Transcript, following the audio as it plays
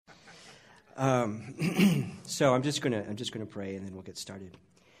So I'm just gonna pray, and then we'll get started.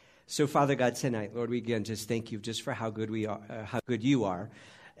 So, Father God, tonight, Lord, we again just thank you just for how good we are, how good you are,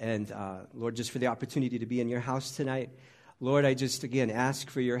 and Lord, just for the opportunity to be in your house tonight. Lord, I just again ask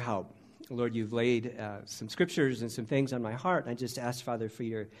for your help. Lord, you've laid some scriptures and some things on my heart, and I just ask, Father, for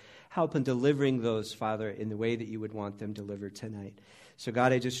your help in delivering those, Father, in the way that you would want them delivered tonight. So,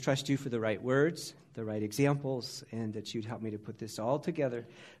 God, I just trust you for the right words, the right examples, and that you'd help me to put this all together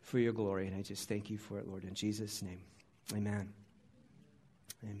for your glory. And I just thank you for it, Lord, in Jesus' name. Amen.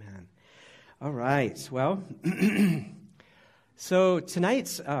 Amen. All right. Well, so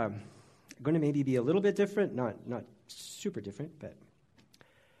tonight's going to maybe be a little bit different, not super different, but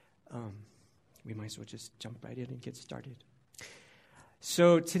we might as well just jump right in and get started.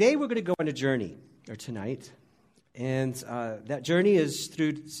 So today we're going to go on a journey, or tonight, and that journey is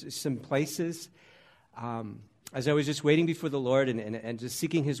through some places. As I was just waiting before the Lord and just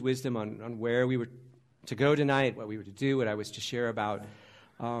seeking His wisdom on where we were to go tonight, what we were to do, what I was to share about,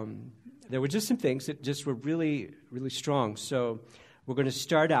 there were just some things that just were really, really strong. So we're going to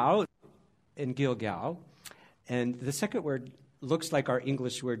start out in Gilgal, and the second word looks like our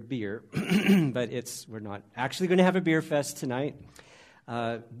English word beer, but we're not actually going to have a beer fest tonight.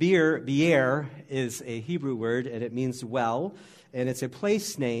 Beer is a Hebrew word, and it means well, and it's a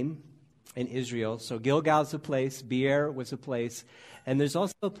place name in Israel. So Gilgal's a place, Beer was a place, and there's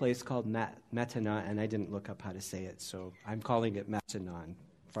also a place called Mattanah, and I didn't look up how to say it, so I'm calling it Mattanah.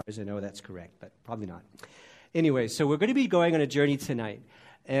 As far as I know, that's correct, but probably not. Anyway, so we're going to be going on a journey tonight,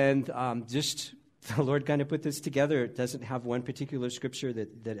 and just the Lord kind of put this together. It doesn't have one particular scripture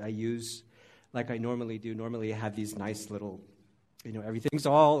that I use like I normally do. Normally I have these nice little, everything's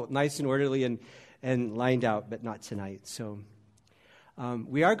all nice and orderly and lined out, but not tonight. So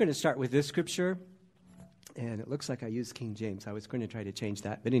we are going to start with this scripture, and it looks like I used King James. I was going to try to change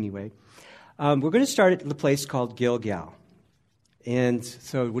that, but anyway. We're going to start at the place called Gilgal. And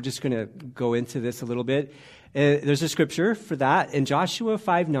so we're just going to go into this a little bit. There's a scripture for that. In Joshua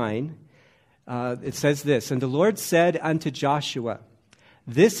 5:9, it says this, "And the Lord said unto Joshua,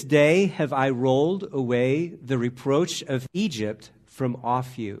 This day have I rolled away the reproach of Egypt from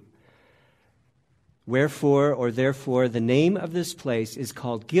off you. Wherefore, or therefore, the name of this place is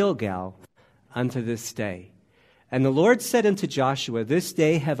called Gilgal unto this day. And the Lord said unto Joshua, This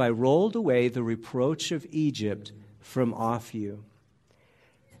day have I rolled away the reproach of Egypt from off you.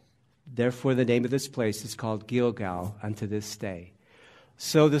 Therefore, the name of this place is called Gilgal unto this day."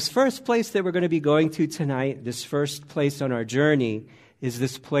 So this first place that we're going to be going to tonight, this first place on our journey, is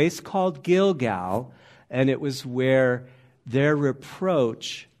this place called Gilgal, and it was where their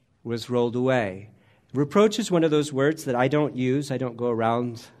reproach was rolled away. Reproach is one of those words that I don't use. I don't go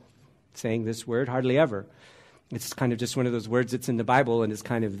around saying this word, hardly ever. It's kind of just one of those words that's in the Bible and is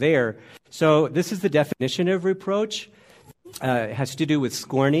kind of there. So this is the definition of reproach. It has to do with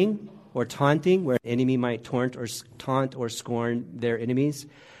scorning or taunting, where an enemy might taunt or scorn their enemies.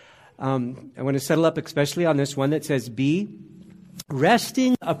 I want to settle up especially on this one that says B,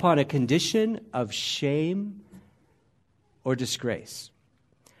 resting upon a condition of shame or disgrace.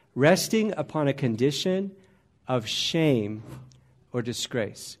 Resting upon a condition of shame or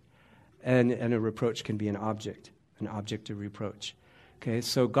disgrace. And a reproach can be an object of reproach. Okay,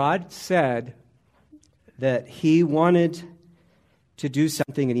 so God said that He wanted to do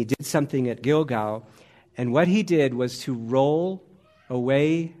something, and He did something at Gilgal, and what He did was to roll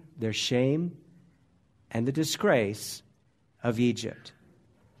away their shame and the disgrace of Egypt.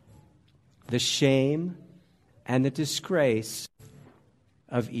 The shame and the disgrace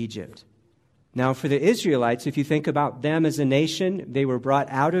of Egypt. Now, for the Israelites, if you think about them as a nation, they were brought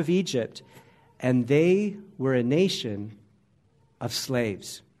out of Egypt, and they were a nation of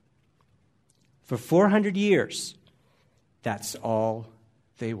slaves. For 400 years, that's all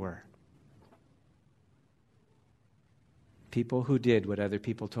they were. People who did what other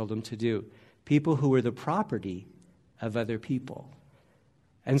people told them to do. People who were the property of other people.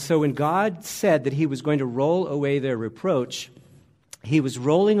 And so when God said that He was going to roll away their reproach, He was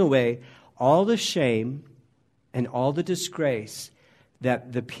rolling away all the shame and all the disgrace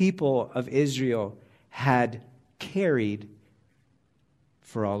that the people of Israel had carried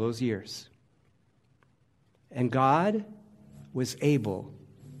for all those years. And God was able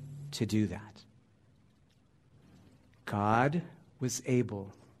to do that. God was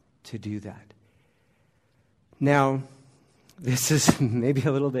able to do that. Now, this is maybe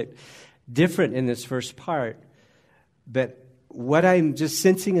a little bit different in this first part, but what I'm just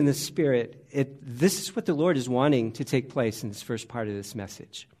sensing in the Spirit, this is what the Lord is wanting to take place in this first part of this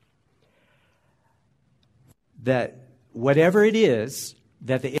message. That whatever it is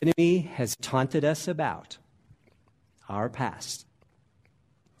that the enemy has taunted us about, our past.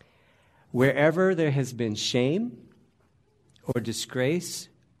 Wherever there has been shame or disgrace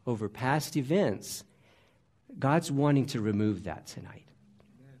over past events, God's wanting to remove that tonight.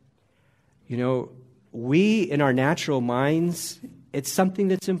 You know, we, in our natural minds, it's something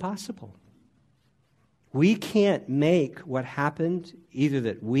that's impossible. We can't make what happened, either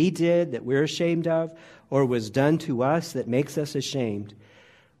that we did, that we're ashamed of, or was done to us that makes us ashamed.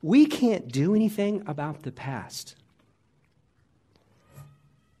 We can't do anything about the past.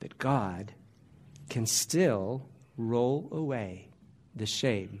 But God can still roll away the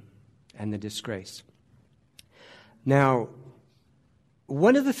shame and the disgrace. Now,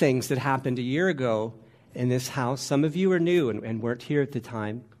 one of the things that happened a year ago in this house, some of you are new and weren't here at the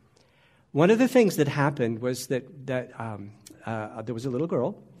time. One of the things that happened was that there was a little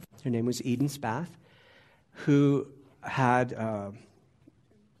girl, her name was Eden Spath, who had a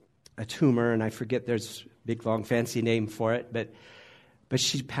tumor, and I forget, there's a big, long, fancy name for it, but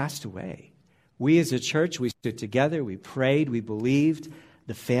she passed away. We as a church, we stood together, we prayed, we believed.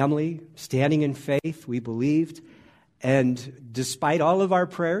 The family, standing in faith, we believed. And despite all of our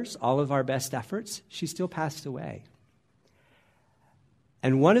prayers, all of our best efforts, she still passed away.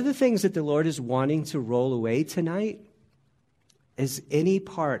 And one of the things that the Lord is wanting to roll away tonight is any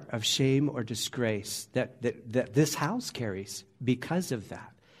part of shame or disgrace that this house carries because of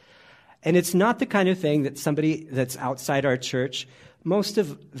that. And it's not the kind of thing that somebody that's outside our church, most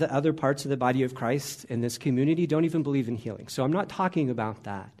of the other parts of the body of Christ in this community don't even believe in healing. So I'm not talking about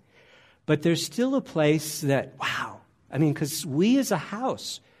that. But there's still a place that, wow, I mean, because we as a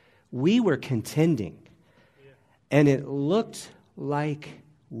house, we were contending. And it looked like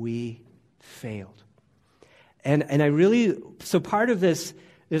we failed. And I really, so part of this,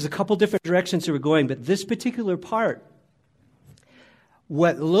 there's a couple different directions that we're going, but this particular part,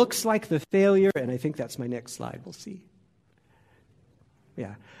 what looks like the failure, and I think that's my next slide, we'll see.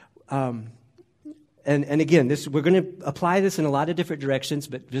 Yeah. And again, we're going to apply this in a lot of different directions,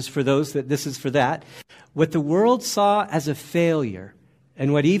 but just for those that this is for that. What the world saw as a failure,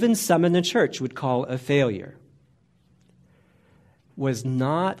 and what even some in the church would call a failure, was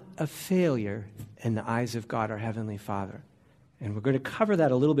not a failure in the eyes of God, our Heavenly Father. And we're going to cover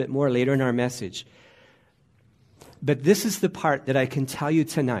that a little bit more later in our message. But this is the part that I can tell you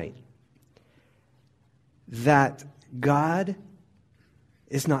tonight, that God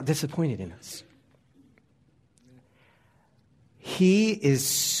is not disappointed in us. He is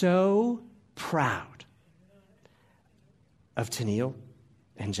so proud of Tennille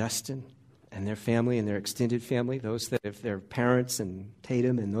and Justin and their family and their extended family, those that have their parents and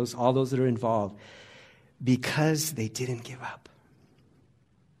Tatum and all those that are involved, because they didn't give up.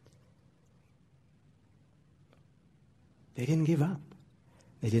 They didn't give up.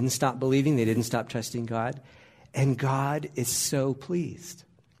 They didn't stop believing. They didn't stop trusting God. And God is so pleased.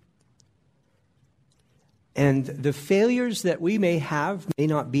 And the failures that we may have may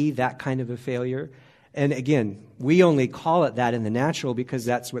not be that kind of a failure. And again, we only call it that in the natural because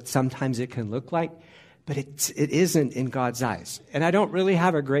that's what sometimes it can look like. But it isn't in God's eyes. And I don't really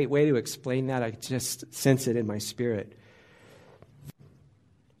have a great way to explain that. I just sense it in my spirit.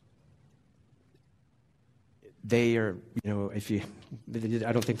 They are, I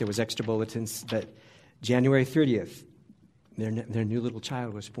don't think there was extra bulletins, but January 30th, their new little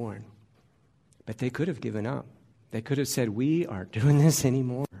child was born. But they could have given up. They could have said, we aren't doing this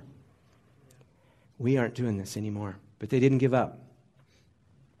anymore. We aren't doing this anymore. But they didn't give up.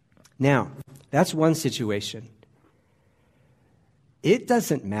 Now, that's one situation. It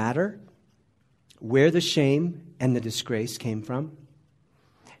doesn't matter where the shame and the disgrace came from.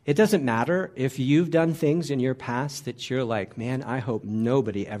 It doesn't matter if you've done things in your past that you're like, man, I hope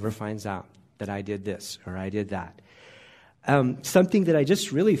nobody ever finds out that I did this or I did that. Something that I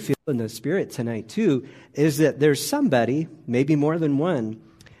just really feel in the spirit tonight, too, is that there's somebody, maybe more than one,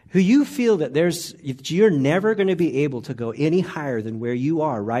 who you feel that you're never going to be able to go any higher than where you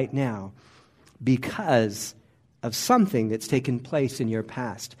are right now because of something that's taken place in your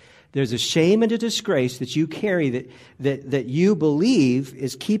past. There's a shame and a disgrace that you carry that you believe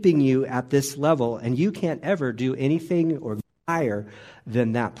is keeping you at this level, and you can't ever do anything or higher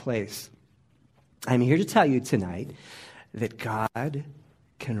than that place. I'm here to tell you tonight that God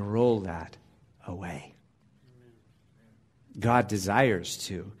can roll that away. God desires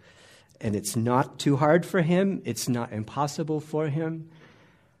to. And it's not too hard for him. It's not impossible for him.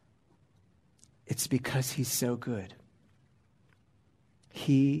 It's because he's so good.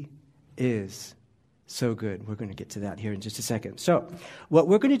 He is so good. We're going to get to that here in just a second. So what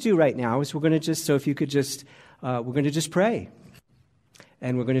we're going to do right now is we're going to just pray.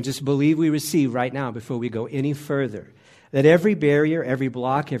 And we're going to just believe we receive right now before we go any further. That every barrier, every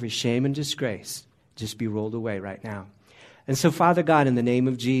block, every shame and disgrace just be rolled away right now. And so, Father God, in the name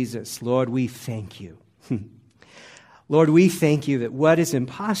of Jesus, Lord, we thank you. Lord, we thank you that what is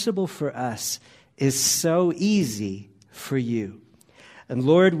impossible for us is so easy for you. And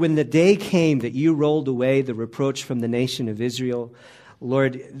Lord, when the day came that you rolled away the reproach from the nation of Israel,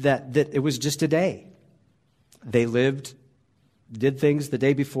 Lord, that it was just a day. They lived, did things the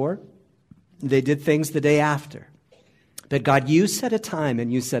day before. They did things the day after. But God, you set a time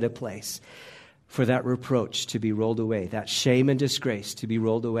and you set a place for that reproach to be rolled away, that shame and disgrace to be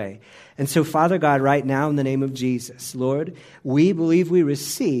rolled away. And so, Father God, right now in the name of Jesus, Lord, we believe we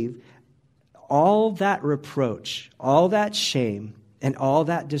receive all that reproach, all that shame, and all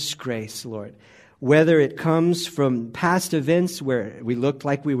that disgrace, Lord. Whether it comes from past events where we looked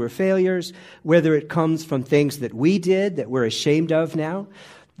like we were failures, whether it comes from things that we did that we're ashamed of now,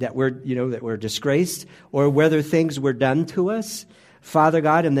 that we're disgraced, or whether things were done to us, Father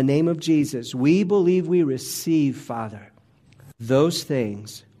God, in the name of Jesus, we believe we receive, Father, those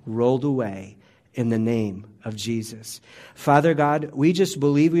things rolled away in the name of Jesus. Father God, we just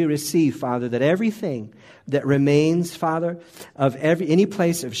believe we receive, Father, that everything that remains, Father, of any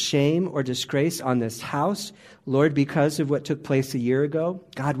place of shame or disgrace on this house, Lord, because of what took place a year ago,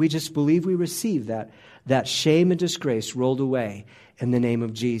 God, we just believe we receive that shame and disgrace rolled away in the name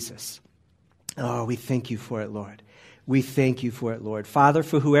of Jesus. Oh, we thank you for it, Lord. We thank you for it, Lord. Father,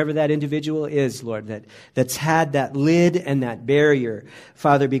 for whoever that individual is, Lord, that's had that lid and that barrier,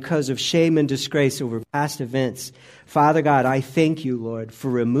 Father, because of shame and disgrace over past events. Father God, I thank you, Lord, for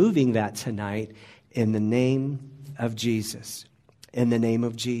removing that tonight in the name of Jesus. In the name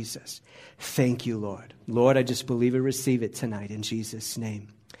of Jesus. Thank you, Lord. Lord, I just believe and receive it tonight in Jesus' name.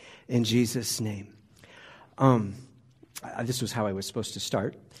 In Jesus' name. This was how I was supposed to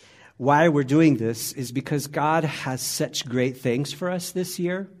start. Why we're doing this is because God has such great things for us this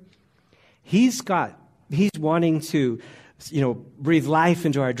year. He's wanting to, breathe life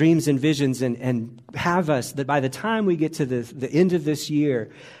into our dreams and visions and have us that by the time we get to the end of this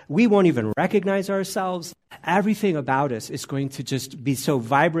year, we won't even recognize ourselves. Everything about us is going to just be so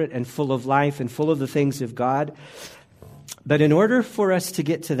vibrant and full of life and full of the things of God. But in order for us to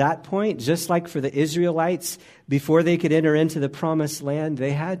get to that point, just like for the Israelites, before they could enter into the promised land,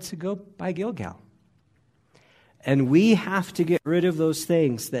 they had to go by Gilgal. And we have to get rid of those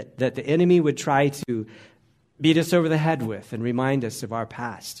things that the enemy would try to beat us over the head with and remind us of our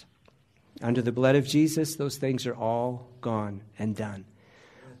past. Under the blood of Jesus, those things are all gone and done.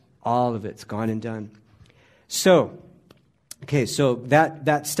 All of it's gone and done. So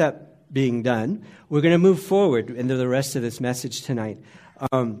that step being done, we're going to move forward into the rest of this message tonight.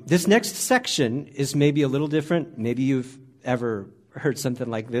 This next section is maybe a little different. Maybe you've ever heard something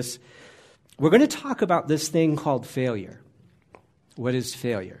like this. We're going to talk about this thing called failure. What is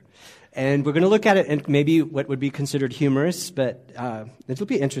failure? And we're going to look at it in maybe what would be considered humorous, but it'll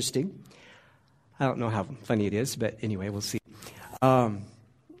be interesting. I don't know how funny it is, but anyway, we'll see.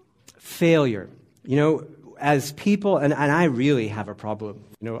 Failure. As people, and I really have a problem.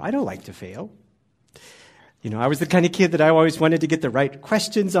 I don't like to fail. I was the kind of kid that I always wanted to get the right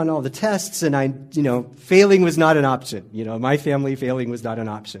questions on all the tests, and failing was not an option. My family, failing was not an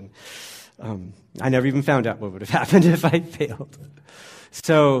option. I never even found out what would have happened if I failed.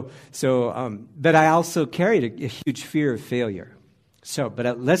 But I also carried a huge fear of failure.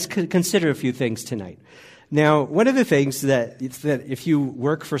 But let's consider a few things tonight. Now, one of the things that if you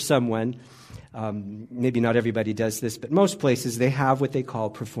work for someone, maybe not everybody does this, but most places they have what they call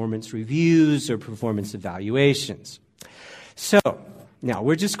performance reviews or performance evaluations. So, now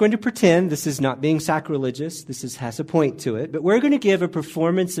we're just going to pretend this is not being sacrilegious. This has a point to it, but we're going to give a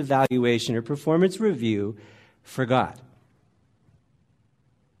performance evaluation or performance review for God.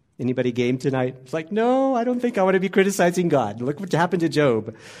 Anybody game tonight? It's like, no, I don't think I want to be criticizing God. Look what happened to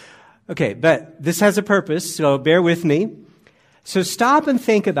Job. Okay, but this has a purpose, so bear with me. So stop and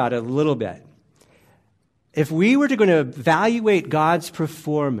think about it a little bit. If we were going to evaluate God's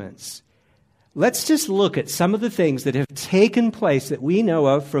performance, let's just look at some of the things that have taken place that we know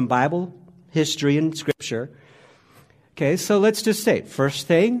of from Bible history and Scripture. Okay, so let's just say, first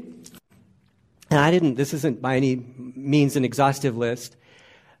thing, and this isn't by any means an exhaustive list,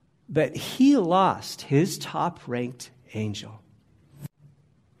 but he lost his top-ranked angel.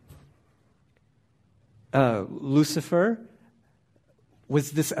 Lucifer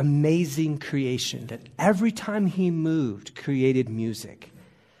was this amazing creation that every time he moved, created music.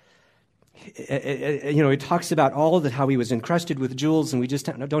 It talks about all of how he was encrusted with jewels, and we just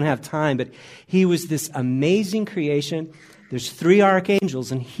don't have time, but he was this amazing creation There's 3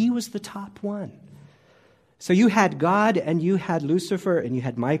 archangels, and he was the top one. So you had God, and you had Lucifer, and you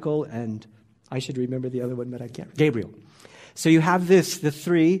had Michael, and I should remember the other one, but I can't. Gabriel. So you have the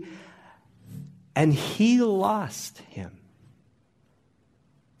 3, and he lost him.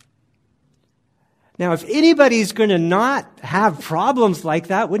 Now, if anybody's going to not have problems like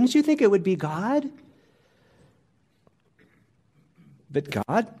that, wouldn't you think it would be God? But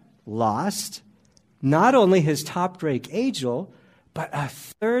God lost not only his top-rank angel, but a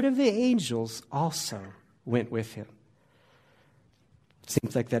third of the angels also went with him.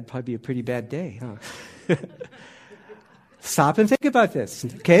 Seems like that'd probably be a pretty bad day, huh? Stop and think about this.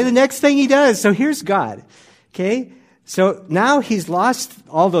 Okay, the next thing he does, so here's God. Okay, so now he's lost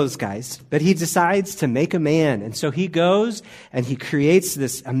all those guys, but he decides to make a man. And so he goes and he creates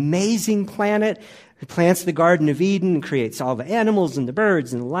this amazing planet. He plants the Garden of Eden and creates all the animals and the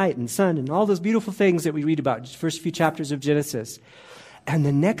birds and the light and sun and all those beautiful things that we read about in the first few chapters of Genesis. And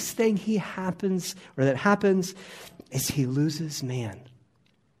the next thing that happens is he loses man.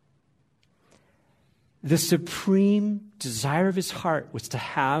 The supreme desire of his heart was to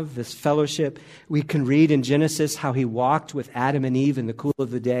have this fellowship. We can read in Genesis how he walked with Adam and Eve in the cool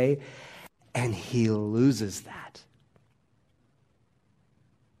of the day, and he loses that.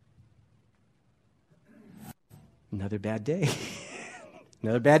 Another bad day.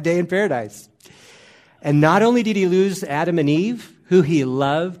 Another bad day in paradise. And not only did he lose Adam and Eve, who he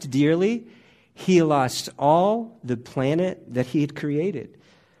loved dearly, he lost all the planet that he had created.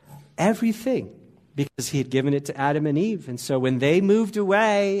 Everything. Because he had given it to Adam and Eve. And so when they moved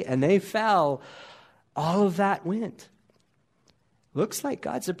away and they fell, all of that went. Looks like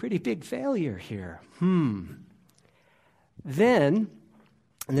God's a pretty big failure here. Then,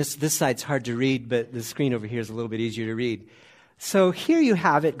 and this side's hard to read, but the screen over here is a little bit easier to read. So here you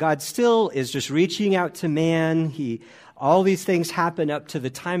have it. God still is just reaching out to man. All these things happen up to the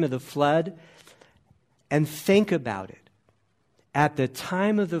time of the flood. And think about it. At the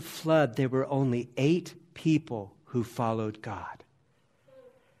time of the flood, there were only 8 people who followed God.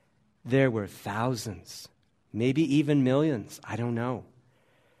 There were thousands, maybe even millions, I don't know.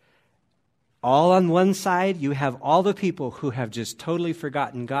 All on one side, you have all the people who have just totally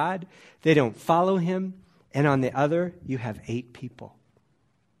forgotten God. They don't follow him. And on the other, you have 8 people.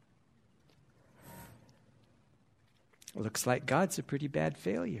 Looks like God's a pretty bad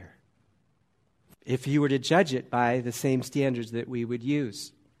failure, if you were to judge it by the same standards that we would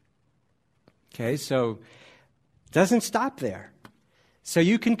use. Okay, so it doesn't stop there. So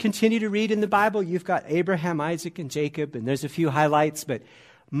you can continue to read in the Bible. You've got Abraham, Isaac, and Jacob, and there's a few highlights, but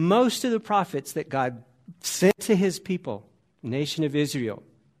most of the prophets that God sent to his people, the nation of Israel,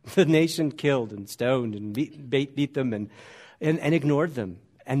 the nation killed and stoned and beat them and ignored them.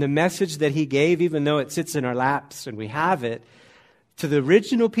 And the message that he gave, even though it sits in our laps and we have it, to the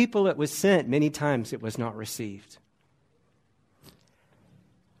original people it was sent, many times it was not received.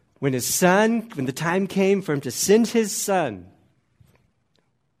 When the time came for him to send his son,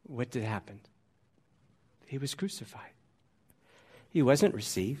 what did happen? He was crucified. He wasn't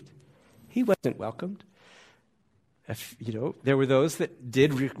received. He wasn't welcomed. There were those that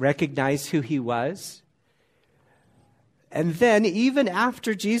did recognize who he was. And then, even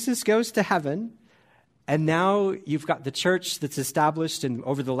after Jesus goes to heaven, and now you've got the church that's established in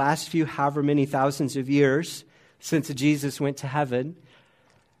over the last however many thousands of years since Jesus went to heaven.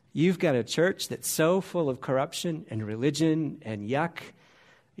 You've got a church that's so full of corruption and religion and yuck.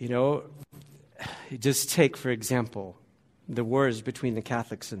 Just take, for example, the wars between the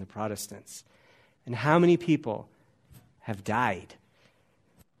Catholics and the Protestants. And how many people have died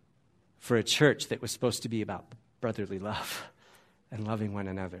for a church that was supposed to be about brotherly love and loving one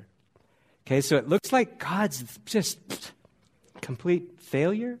another? Okay, so it looks like God's just complete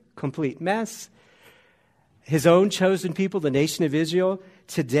failure, complete mess. His own chosen people, the nation of Israel.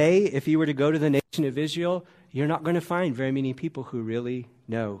 Today, if you were to go to the nation of Israel, you're not going to find very many people who really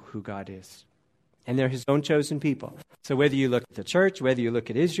know who God is. And they're his own chosen people. So whether you look at the church, whether you look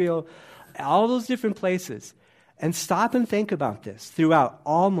at Israel, all those different places, and stop and think about this throughout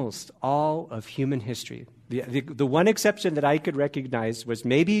almost all of human history. The one exception that I could recognize was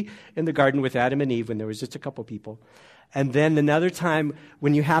maybe in the garden with Adam and Eve when there was just a couple people. And then another time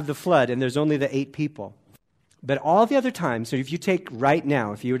when you have the flood and there's only the 8 people. But all the other times, so if you take right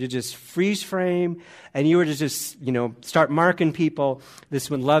now, if you were to just freeze frame and you were to just, start marking people, this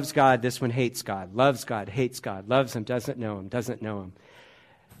one loves God, this one hates God, loves God, hates God, loves him, doesn't know him, doesn't know him.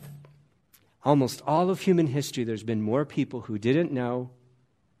 Almost all of human history, there's been more people who didn't know,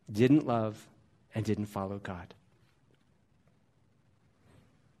 didn't love, and didn't follow God.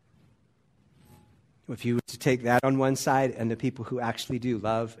 If you were to take that on one side and the people who actually do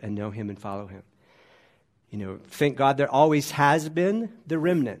love and know him and follow him. Thank God there always has been the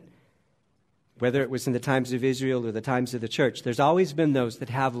remnant. Whether it was in the times of Israel or the times of the church, there's always been those that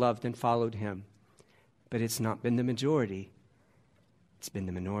have loved and followed him. But it's not been the majority. It's been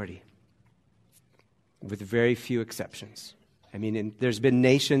the minority. With very few exceptions. There's been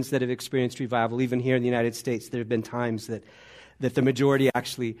nations that have experienced revival. Even here in the United States, there have been times that the majority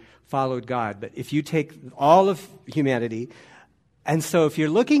actually followed God. But if you take all of humanity, and so if you're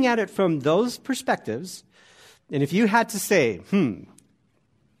looking at it from those perspectives, and if you had to say,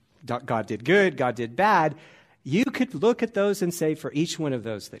 God did good, God did bad, you could look at those and say for each one of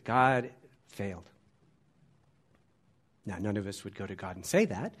those that God failed. Now, none of us would go to God and say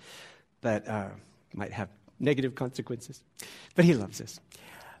that, but might have negative consequences. But he loves us.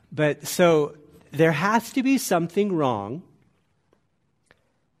 But so there has to be something wrong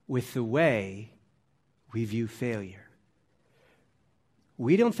with the way we view failure.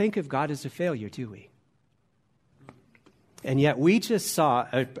 We don't think of God as a failure, do we? And yet we just saw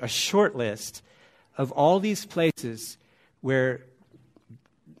a short list of all these places where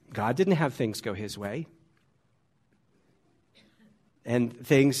God didn't have things go his way. And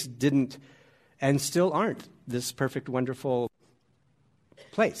things didn't, and still aren't, this perfect, wonderful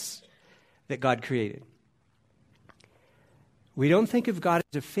place that God created. We don't think of God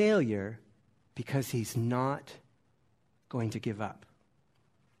as a failure because he's not going to give up.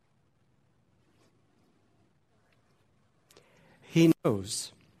 He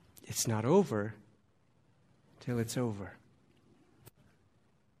knows it's not over till it's over.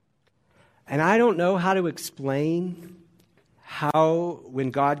 And I don't know how to explain how,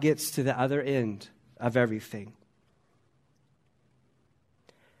 when God gets to the other end of everything,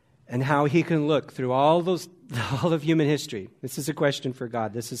 and how he can look through all of human history. This is a question for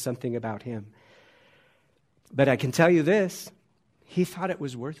God. This is something about him. But I can tell you this, he thought it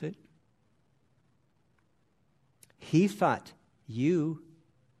was worth it. He thought you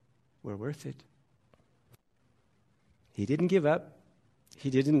were worth it. He didn't give up. He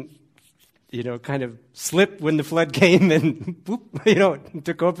didn't, kind of slip when the flood came and, whoop,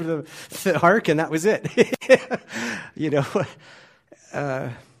 took over the ark and that was it.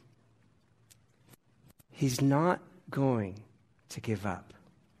 He's not going to give up.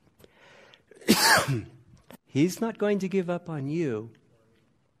 He's not going to give up on you,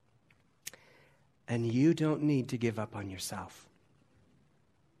 and you don't need to give up on yourself.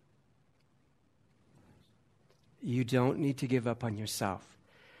 You don't need to give up on yourself.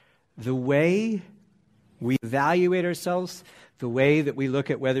 The way we evaluate ourselves, the way that we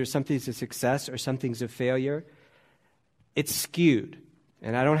look at whether something's a success or something's a failure, it's skewed.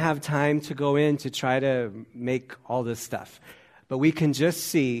 And I don't have time to go in to try to make all this stuff. But we can just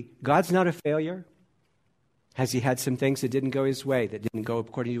see God's not a failure. Has he had some things that didn't go his way, that didn't go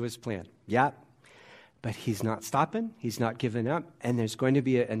according to his plan? Yeah. But he's not stopping. He's not giving up. And there's going to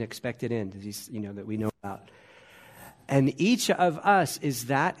be an expected end, that we know about. And each of us is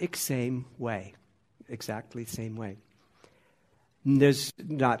that same way. Exactly the same way. And there's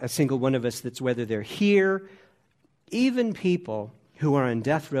not a single one of us that's, whether they're here, even people who are on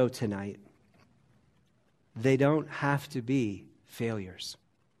death row tonight, they don't have to be failures.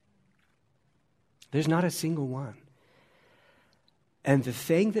 There's not a single one. And the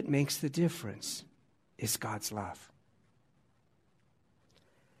thing that makes the difference is God's love.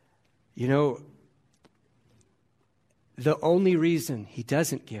 The only reason he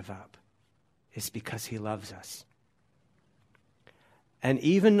doesn't give up is because he loves us. And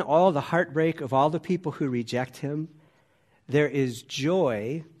even all the heartbreak of all the people who reject him, there is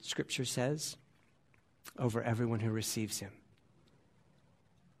joy, Scripture says, over everyone who receives him.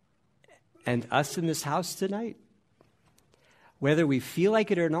 And us in this house tonight, whether we feel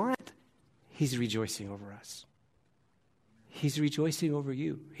like it or not, he's rejoicing over us. He's rejoicing over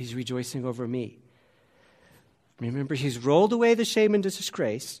you. He's rejoicing over me. Remember, he's rolled away the shame and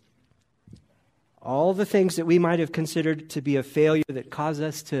disgrace. All the things that we might have considered to be a failure that caused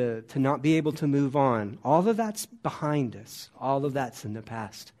us to not be able to move on, all of that's behind us. All of that's in the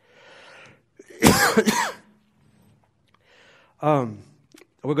past.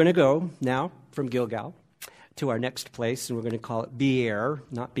 We're going to go now from Gilgal to our next place, and we're going to call it Beer,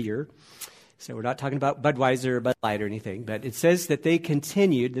 not beer. So we're not talking about Budweiser or Bud Light or anything, but it says that they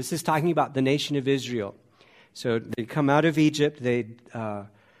continued. This is talking about the nation of Israel. So they come out of Egypt.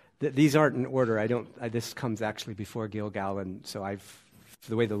 These aren't in order. This comes actually before Gilgal, and so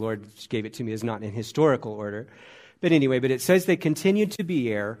the way the Lord gave it to me is not in historical order. But anyway, it says they continued to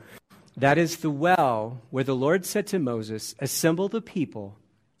Beer. That is the well where the Lord said to Moses, "Assemble the people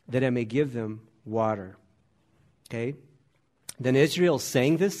that I may give them water. Okay? Then Israel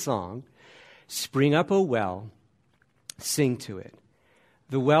sang this song, "Spring up, O well, sing to it.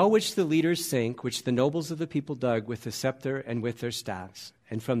 The well which the leaders sank, which the nobles of the people dug with the scepter and with their staffs.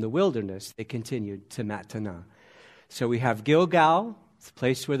 And from the wilderness they continued to Mattanah." So we have Gilgal, the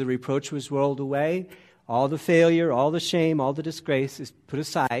place where the reproach was rolled away. All the failure, all the shame, all the disgrace is put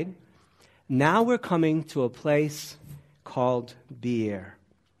aside. Now we're coming to a place called Beer,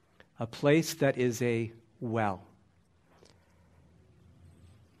 a place that is a well.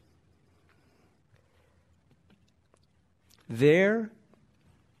 There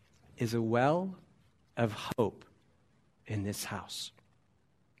is a well of hope in this house.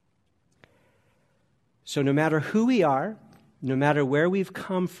 So no matter who we are, no matter where we've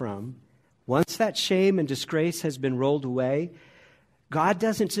come from, once that shame and disgrace has been rolled away, God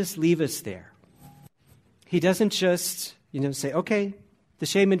doesn't just leave us there. He doesn't just, say, okay, the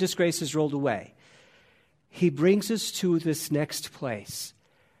shame and disgrace is rolled away. He brings us to this next place.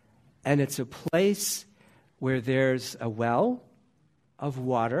 And it's a place where there's a well of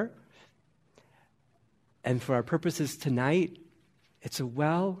water. And for our purposes tonight, it's a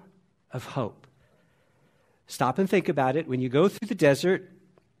well of hope. Stop and think about it. When you go through the desert,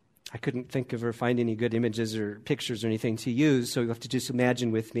 I couldn't think of or find any good images or pictures or anything to use, so you'll have to just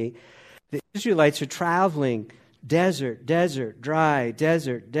imagine with me. The Israelites are traveling desert, desert, dry,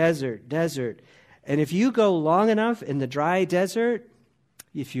 desert, desert, desert. And if you go long enough in the dry desert,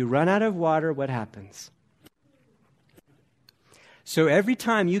 if you run out of water, what happens? So every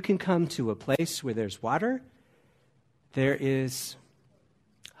time you can come to a place where there's water, there is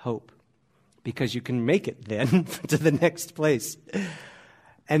hope, because you can make it then to the next place.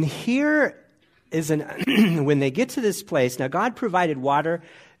 And here is when they get to this place, now God provided water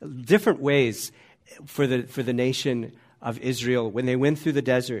different ways for the nation of Israel when they went through the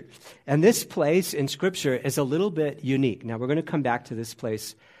desert. And this place in Scripture is a little bit unique. Now we're going to come back to this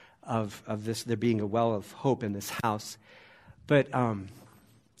place of this, there being a well of hope in this house. But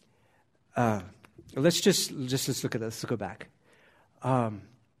let's look at this. Let's go back.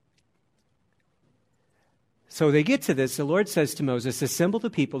 So they get to this. The Lord says to Moses, "Assemble the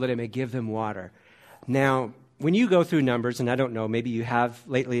people that I may give them water." Now, when you go through Numbers, and I don't know, maybe you have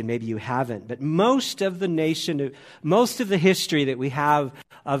lately and maybe you haven't, but most of the history that we have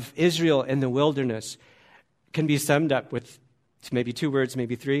of Israel in the wilderness can be summed up with maybe two words,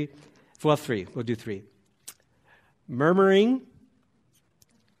 maybe three. Well, three. We'll do three. Murmuring,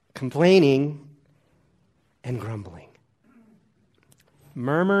 complaining, and grumbling.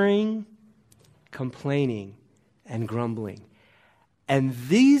 Murmuring, complaining, and grumbling. And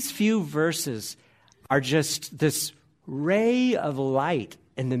these few verses are just this ray of light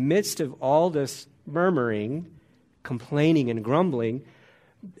in the midst of all this murmuring, complaining, and grumbling,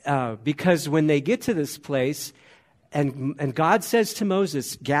 because when they get to this place, and God says to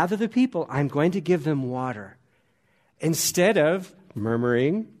Moses, "Gather the people, I'm going to give them water." Instead of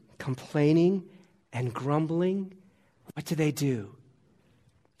murmuring, complaining, and grumbling, what do?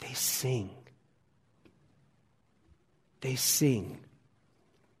 They sing. They sing.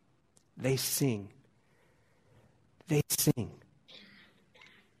 They sing. They sing.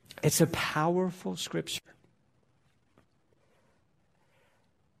 It's a powerful scripture.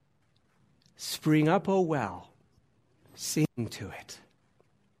 Spring up, O well, sing to it.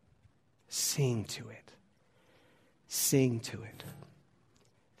 Sing to it. Sing to it.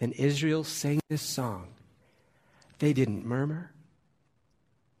 Then Israel sang this song. They didn't murmur.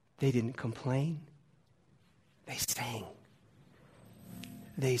 They didn't complain. They sang.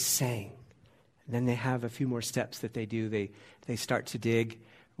 They sang. And then they have a few more steps that they do. They start to dig.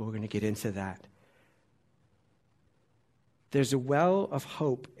 We're going to get into that. There's a well of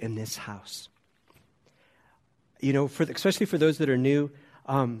hope in this house. Especially for those that are new,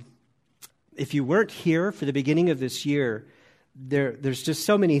 if you weren't here for the beginning of this year, there's just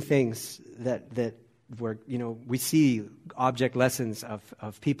so many things that were, we see object lessons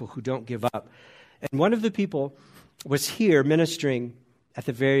of people who don't give up. And one of the people was here ministering at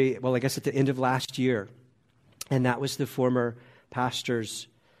the end of last year. And that was one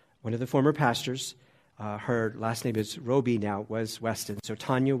of the former pastors. Her last name is Roby now, was Weston. So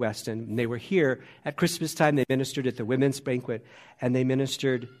Tanya Weston. And they were here at Christmas time. They ministered at the women's banquet. And they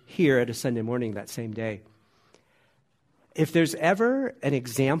ministered here at a Sunday morning that same day. If there's ever an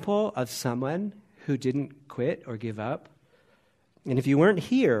example of someone who didn't quit or give up, and if you weren't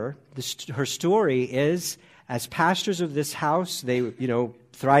here, her story is, as pastors of this house, they,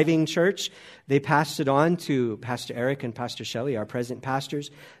 thriving church, they passed it on to Pastor Eric and Pastor Shelley, our present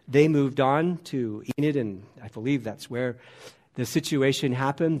pastors. They moved on to Enid, and I believe that's where the situation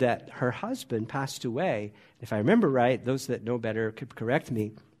happened that her husband passed away. If I remember right, those that know better could correct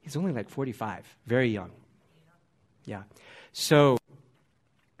me. He's only like 45, very young. Yeah. So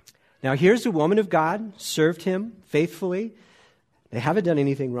now here's a woman of God, served him faithfully. They haven't done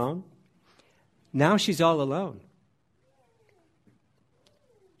anything wrong. Now she's all alone.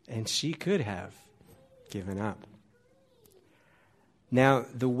 And she could have given up. Now,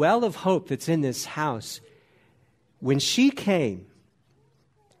 the well of hope that's in this house, when she came,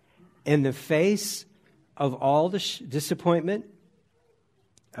 in the face of all the disappointment,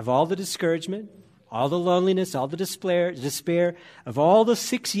 of all the discouragement, all the loneliness, all the despair of all the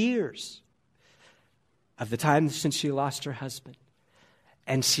 6 years of the time since she lost her husband.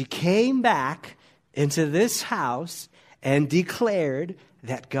 And she came back into this house and declared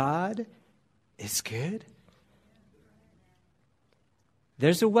that God is good.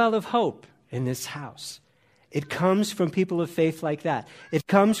 There's a well of hope in this house. It comes from people of faith like that. It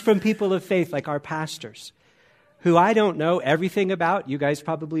comes from people of faith like our pastors, who I don't know everything about. You guys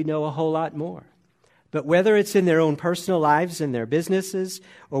probably know a whole lot more. But whether it's in their own personal lives and their businesses,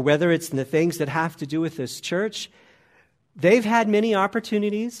 or whether it's in the things that have to do with this church, they've had many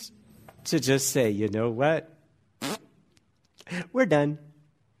opportunities to just say, you know what? We're done.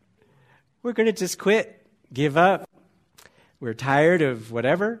 We're going to just quit, give up. We're tired of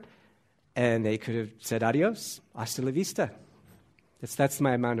whatever. And they could have said, adios, hasta la vista. That's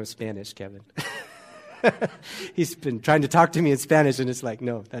my amount of Spanish, Kevin. He's been trying to talk to me in Spanish, and it's like,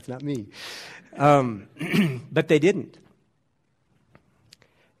 no, that's not me. But they didn't.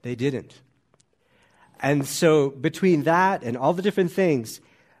 They didn't. And so between that and all the different things,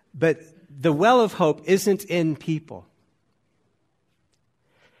 but the well of hope isn't in people.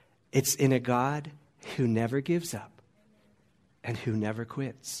 It's in a God who never gives up and who never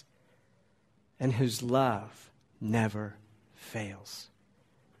quits and whose love never fails.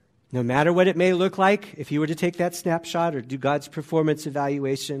 No matter what it may look like, if you were to take that snapshot or do God's performance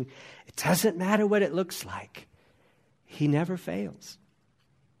evaluation, it doesn't matter what it looks like. He never fails.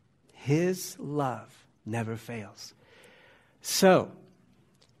 His love never fails. So,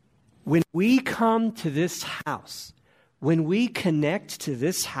 when we come to this house, when we connect to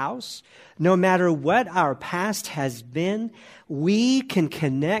this house, no matter what our past has been, we can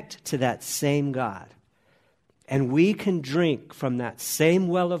connect to that same God. And we can drink from that same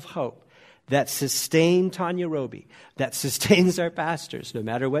well of hope that sustained Tanya Roby, that sustains our pastors, no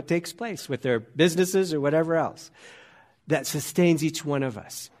matter what takes place with their businesses or whatever else, that sustains each one of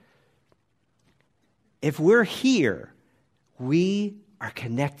us. If we're here, we are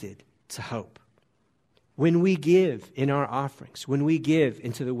connected to hope. When we give in our offerings, when we give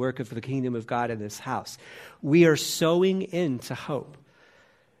into the work of the kingdom of God in this house, we are sowing into hope.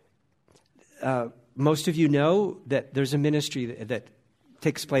 Most of you know that there's a ministry that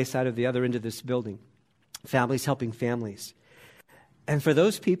takes place out of the other end of this building, Families Helping Families. And for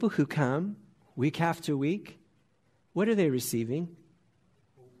those people who come week after week, what are they receiving?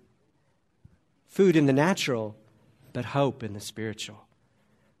 Food in the natural, but hope in the spiritual.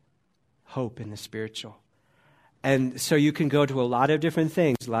 Hope in the spiritual. And so you can go to a lot of different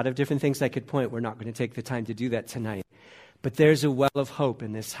things I could point. We're not going to take the time to do that tonight. But there's a well of hope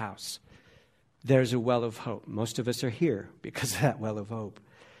in this house. There's a well of hope. Most of us are here because of that well of hope.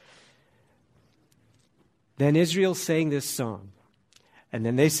 Then Israel sang this song. And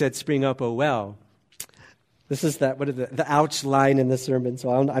then they said, spring up, oh well. This is the ouch line in the sermon, so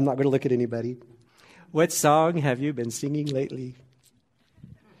I'm not going to look at anybody. What song have you been singing lately?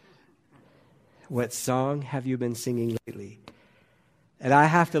 What song have you been singing lately? And I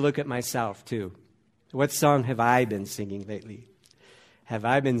have to look at myself, too. What song have I been singing lately? Have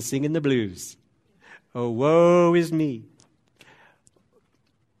I been singing the blues? Oh, woe is me.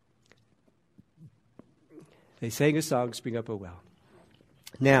 They sang a song, Spring Up, Oh Well.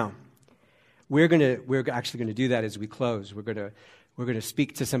 Now, we're actually going to do that as we close. We're going to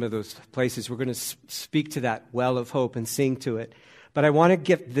speak to some of those places. We're going to speak to that well of hope and sing to it. But I want to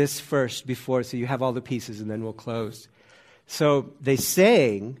get this first before, so you have all the pieces, and then we'll close. So they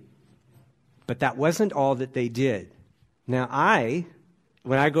sang, but that wasn't all that they did. Now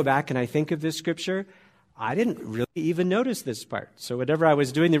when I go back and I think of this scripture, I didn't really even notice this part. So whenever I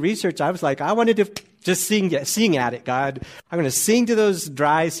was doing the research, I was like, I wanted to just sing at it, God. I'm going to sing to those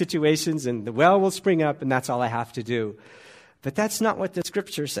dry situations, and the well will spring up, and that's all I have to do. But that's not what the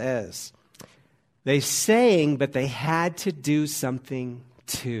scripture says. They sang, but they had to do something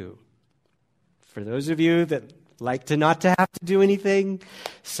too. For those of you that like not to have to do anything,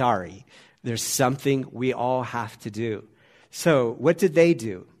 sorry. There's something we all have to do. So what did they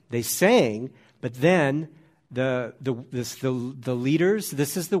do? They sang, but then the leaders,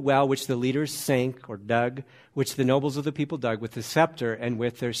 this is the well which the leaders sank or dug, which the nobles of the people dug with the scepter and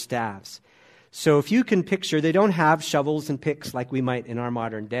with their staffs. So if you can picture, they don't have shovels and picks like we might in our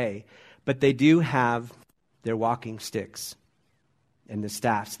modern day, but they do have their walking sticks and the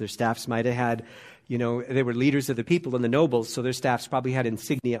staffs. Their staffs might have had, they were leaders of the people and the nobles, so their staffs probably had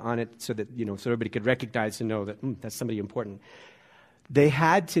insignia on it so that, so everybody could recognize and know that that's somebody important. They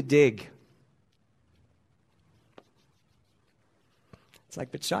had to dig. It's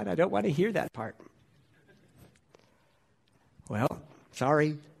like, but Sean, I don't want to hear that part. Well,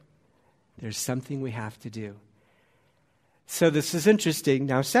 sorry. There's something we have to do. So this is interesting.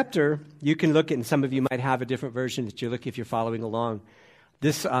 Now, scepter, you can look at, and some of you might have a different version that you look if you're following along.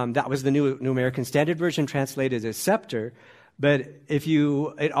 This that was the New American Standard Version translated as scepter, but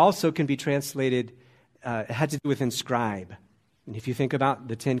it also can be translated. It had to do with inscribe. And if you think about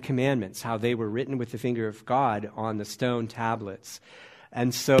the Ten Commandments, how they were written with the finger of God on the stone tablets,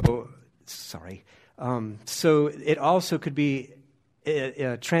 and so it also could be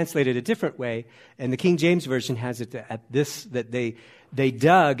translated a different way, and the King James Version has it that they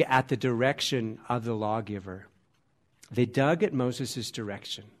dug at the direction of the lawgiver. They dug at Moses'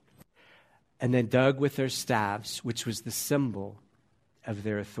 direction, and then dug with their staffs, which was the symbol of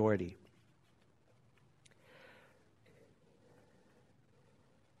their authority.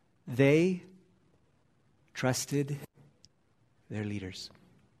 They trusted their leaders.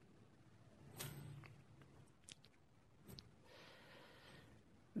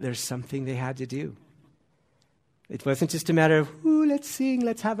 There's something they had to do. It wasn't just a matter of, let's sing,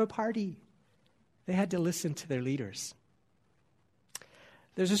 let's have a party. They had to listen to their leaders.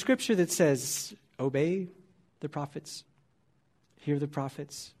 There's a scripture that says, obey the prophets, hear the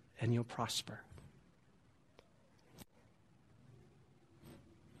prophets, and you'll prosper.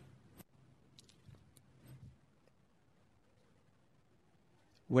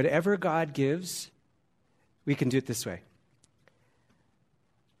 Whatever God gives, we can do it this way.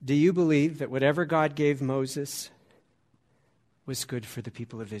 Do you believe that whatever God gave Moses was good for the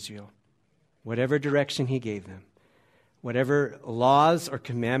people of Israel? Whatever direction he gave them, whatever laws or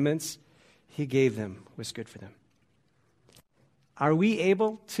commandments he gave them was good for them. Are we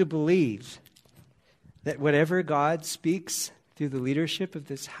able to believe that whatever God speaks through the leadership of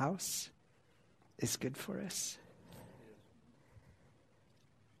this house is good for us?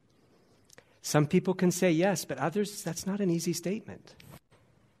 Some people can say yes, but others, that's not an easy statement.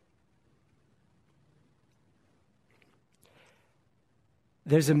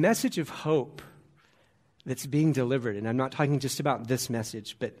 There's a message of hope that's being delivered, and I'm not talking just about this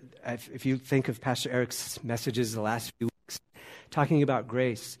message, but if you think of Pastor Eric's messages the last few weeks, talking about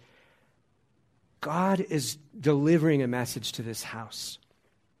grace, God is delivering a message to this house,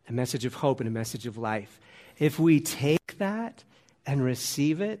 a message of hope and a message of life. If we take that and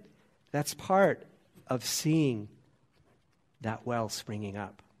receive it, that's part of seeing that well springing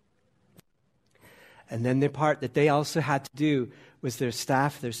up. And then the part that they also had to do was their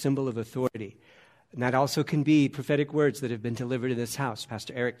staff, their symbol of authority. And that also can be prophetic words that have been delivered in this house.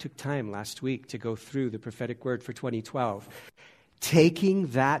 Pastor Eric took time last week to go through the prophetic word for 2012. Taking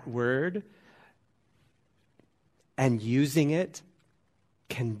that word and using it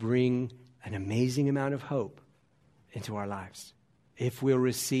can bring an amazing amount of hope into our lives if we'll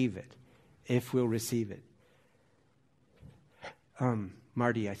receive it. If we'll receive it.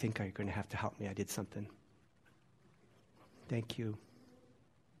 Marty, I think you're going to have to help me. I did something. Thank you.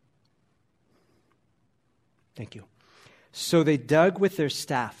 Thank you. So they dug with their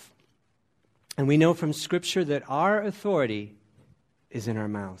staff. And we know from Scripture that our authority is in our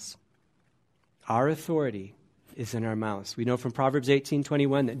mouths. Our authority is in our mouths. We know from Proverbs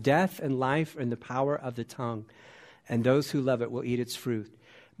 18:21 that death and life are in the power of the tongue, and those who love it will eat its fruit.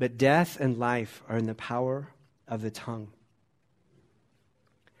 But death and life are in the power of the tongue.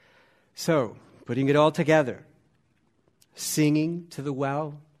 So, putting it all together, singing to the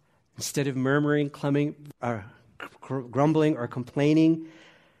well, instead of murmuring, grumbling, or complaining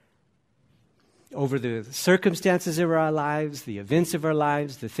over the circumstances of our lives, the events of our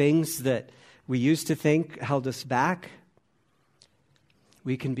lives, the things that we used to think held us back,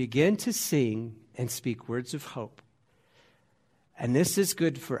 we can begin to sing and speak words of hope. And this is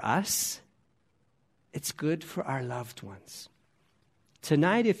good for us. It's good for our loved ones.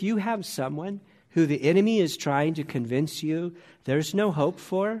 Tonight, if you have someone who the enemy is trying to convince you there's no hope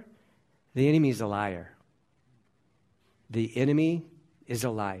for, the enemy is a liar. The enemy is a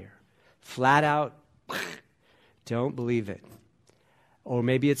liar. Flat out, don't believe it. Or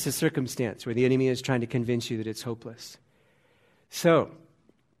maybe it's a circumstance where the enemy is trying to convince you that it's hopeless. So,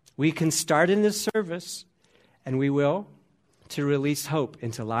 we can start in this service and we will, to release hope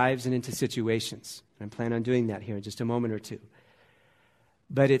into lives and into situations. I plan on doing that here in just a moment or two.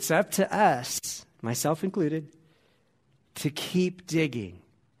 But it's up to us, myself included, to keep digging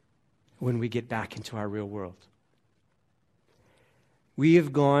when we get back into our real world. We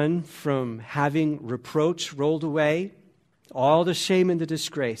have gone from having reproach rolled away, all the shame and the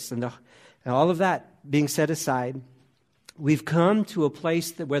disgrace, and all of that being set aside. We've come to a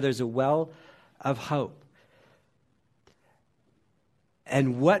place where there's a well of hope.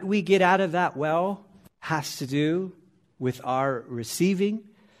 And what we get out of that well has to do with our receiving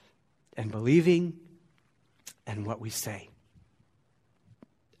and believing and what we say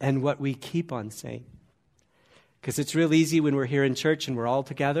and what we keep on saying. Because it's real easy when we're here in church and we're all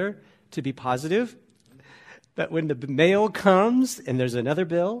together to be positive. But when the mail comes and there's another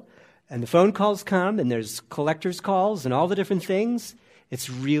bill and the phone calls come and there's collector's calls and all the different things, it's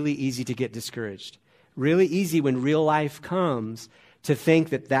really easy to get discouraged. Really easy when real life comes to think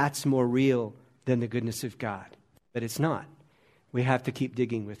that that's more real than the goodness of God. But it's not. We have to keep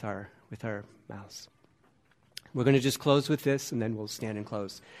digging with our mouths. We're going to just close with this, and then we'll stand and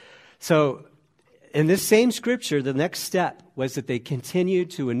close. So, in this same scripture, the next step was that they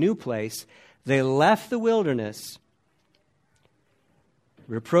continued to a new place. They left the wilderness.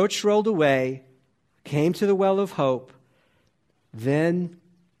 Reproach rolled away, came to the well of hope. Then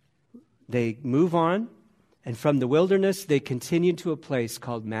they move on. And from the wilderness, they continued to a place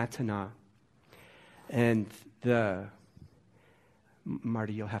called Mattanah. And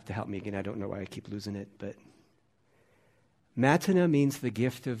Marty, you'll have to help me again. I don't know why I keep losing it. But Mattanah means the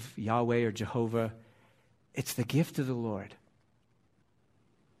gift of Yahweh or Jehovah. It's the gift of the Lord.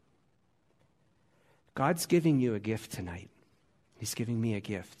 God's giving you a gift tonight. He's giving me a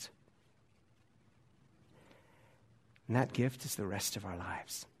gift. And that gift is the rest of our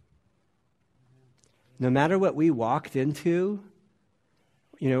lives. No matter what we walked into,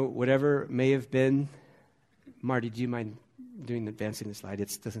 whatever may have been. Marty, do you mind advancing the slide?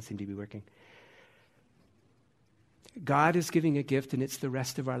 It doesn't seem to be working. God is giving a gift, and it's the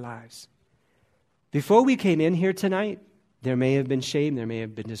rest of our lives. Before we came in here tonight, there may have been shame, there may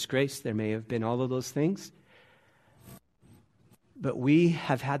have been disgrace, there may have been all of those things. But we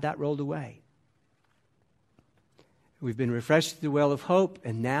have had that rolled away. We've been refreshed through the well of hope,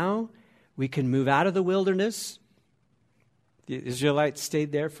 and now we can move out of the wilderness. The Israelites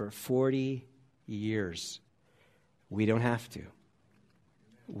stayed there for 40 years. We don't have to.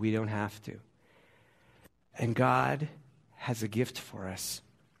 We don't have to. And God has a gift for us.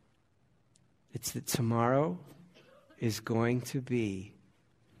 It's that tomorrow is going to be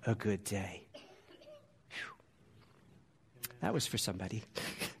a good day. Whew. That was for somebody.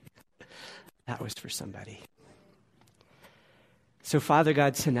 That was for somebody. So, Father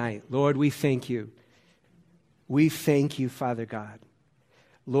God, tonight, Lord, we thank you. We thank you, Father God,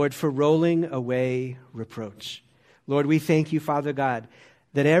 Lord, for rolling away reproach. Lord, we thank you, Father God,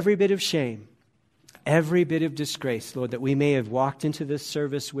 that every bit of shame, every bit of disgrace, Lord, that we may have walked into this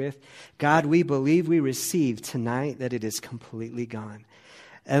service with, God, we believe we receive tonight that it is completely gone.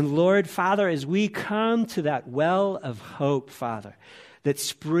 And Lord, Father, as we come to that well of hope, Father, that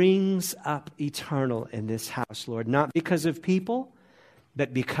springs up eternal in this house, Lord, not because of people,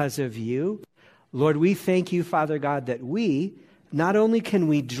 but because of you. Lord, we thank you, Father God, that we, not only can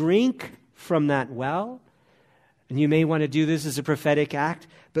we drink from that well, and you may want to do this as a prophetic act,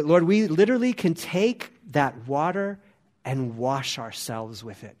 but Lord, we literally can take that water and wash ourselves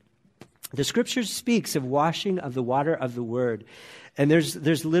with it. The scripture speaks of washing of the water of the word. And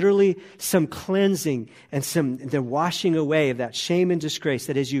there's literally some cleansing and the washing away of that shame and disgrace,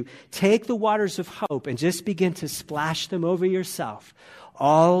 that as you take the waters of hope and just begin to splash them over yourself,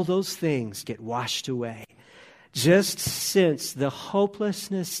 all those things get washed away. Just sense the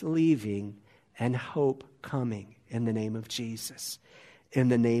hopelessness leaving and hope coming in the name of Jesus. In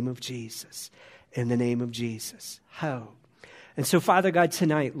the name of Jesus. In the name of Jesus. How? And so, Father God,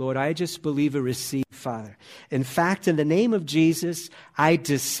 tonight, Lord, I just believe a receive, Father. In fact, in the name of Jesus, I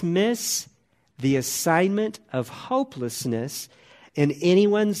dismiss the assignment of hopelessness in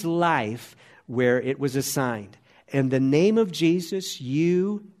anyone's life where it was assigned. In the name of Jesus,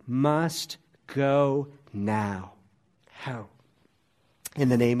 you must go now. How? In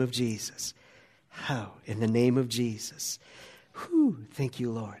the name of Jesus. How? In the name of Jesus. Whew. Thank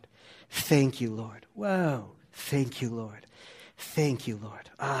you, Lord. Thank you, Lord. Whoa. Thank you, Lord. Thank you, Lord.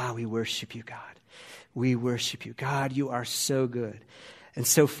 We worship you, God. We worship you. God, you are so good. And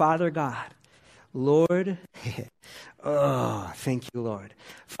so, Father God, Lord, thank you, Lord.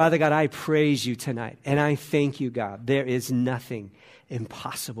 Father God, I praise you tonight. And I thank you, God. There is nothing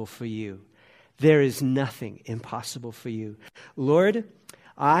impossible for you. There is nothing impossible for you. Lord,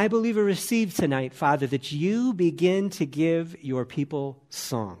 I believe or receive tonight, Father, that you begin to give your people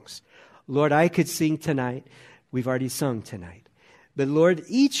songs. Lord, I could sing tonight. We've already sung tonight. But Lord,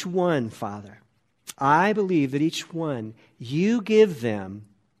 each one, Father, I believe that each one, you give them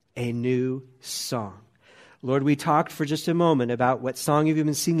a new song. Lord, we talked for just a moment about what song have you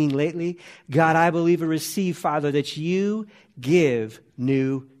been singing lately. God, I believe or receive, Father, that you give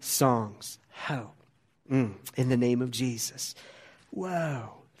new songs. How? In the name of Jesus.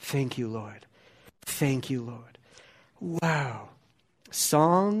 Wow. Thank you, Lord. Thank you, Lord. Wow.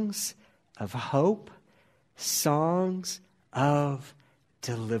 Songs of hope, songs of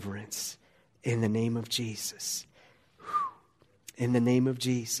deliverance in the name of Jesus. In the name of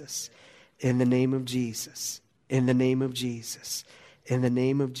Jesus. In the name of Jesus. In the name of Jesus. In the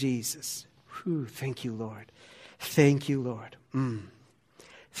name of Jesus. Whew, thank you, Lord. Thank you, Lord.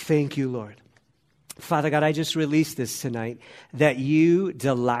 Thank you, Lord. Father God, I just release this tonight, that you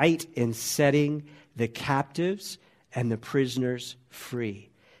delight in setting the captives and the prisoners free.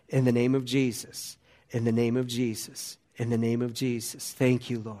 In the name of Jesus. In the name of Jesus. In the name of Jesus.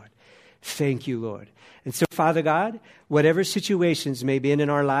 Thank you, Lord. Thank you, Lord. And so, Father God, whatever situations may be in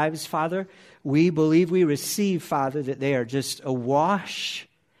our lives, Father, we believe we receive, Father, that they are just awash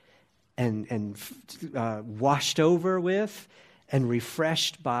and washed over with and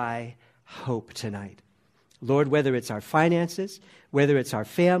refreshed by hope tonight. Lord, whether it's our finances, whether it's our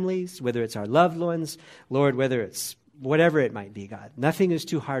families, whether it's our loved ones, Lord, whether it's whatever it might be, God, nothing is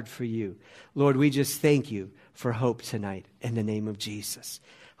too hard for you. Lord, we just thank you for hope tonight in the name of Jesus.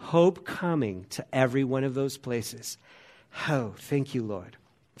 Hope coming to every one of those places. Oh, thank you, Lord.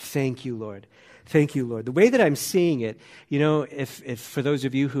 Thank you, Lord. Thank you, Lord. The way that I'm seeing it, you know, if for those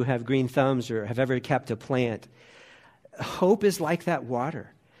of you who have green thumbs or have ever kept a plant, hope is like that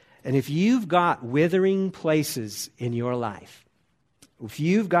water. And if you've got withering places in your life, if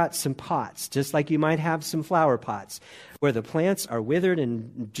you've got some pots, just like you might have some flower pots, where the plants are withered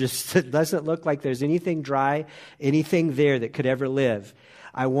and just it doesn't look like there's anything dry, anything there that could ever live,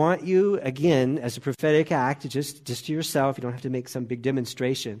 I want you, again, as a prophetic act, just to yourself, you don't have to make some big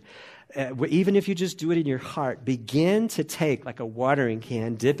demonstration, even if you just do it in your heart, begin to take like a watering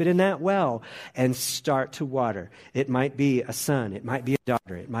can, dip it in that well, and start to water. It might be a son, it might be a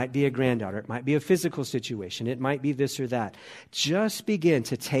daughter, it might be a granddaughter, it might be a physical situation, it might be this or that. Just begin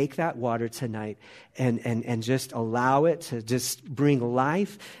to take that water tonight and just allow it to just bring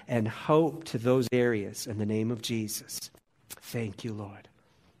life and hope to those areas in the name of Jesus. Thank you, Lord.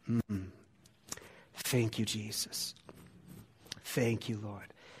 Thank you, Jesus. Thank you, Lord.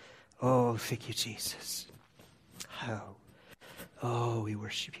 Oh, thank you, Jesus. Oh, we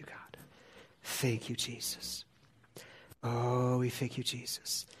worship you, God. Thank you, Jesus. Oh, we thank you,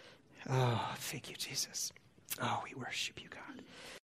 Jesus. Oh, thank you, Jesus. Oh, we worship you, God.